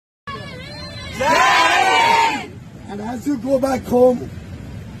And as you go back home,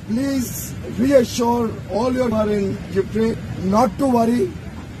 please reassure all your who are in Ukraine not to worry.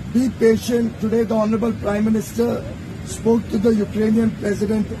 Be patient. Today the Honorable Prime Minister spoke to the Ukrainian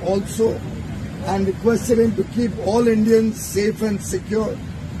President also and requested him to keep all Indians safe and secure,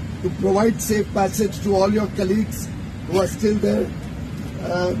 to provide safe passage to all your colleagues who are still there.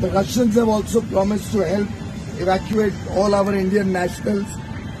 The Russians have also promised to help evacuate all our Indian nationals.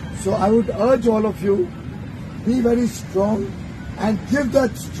 So I would urge all of you, be very strong and give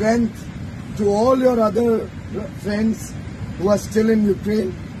that strength to all your other friends who are still in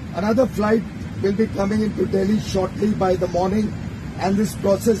Ukraine. Another flight will be coming into Delhi shortly by the morning, and this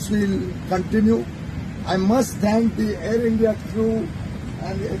process will continue. I must thank the Air India crew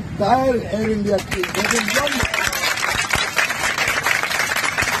and the entire Air India team. They've been wonderful.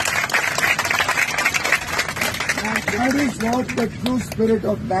 That is what the true spirit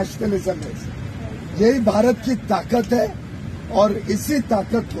of nationalism is. यही भारत की ताकत है और इसी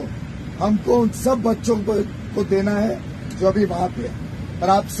ताकत को हमको उन सब बच्चों को देना है जो अभी वहाँ पे है। और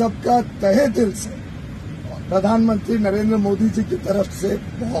आप सबका तहे दिल से प्रधानमंत्री नरेंद्र मोदी जी की तरफ से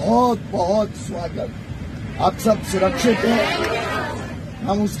बहुत बहुत स्वागत। आप सब सुरक्षित हैं,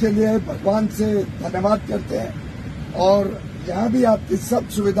 हम उसके लिए भगवान से धन्यवाद करते हैं और यहाँ भी आपकी सब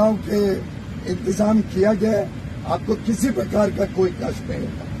सुविधाओं के इंतजाम किया गया है। आपको किसी प्रकार का कोई कष्ट नहीं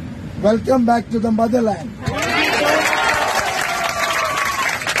होगा। Welcome back to the Motherland.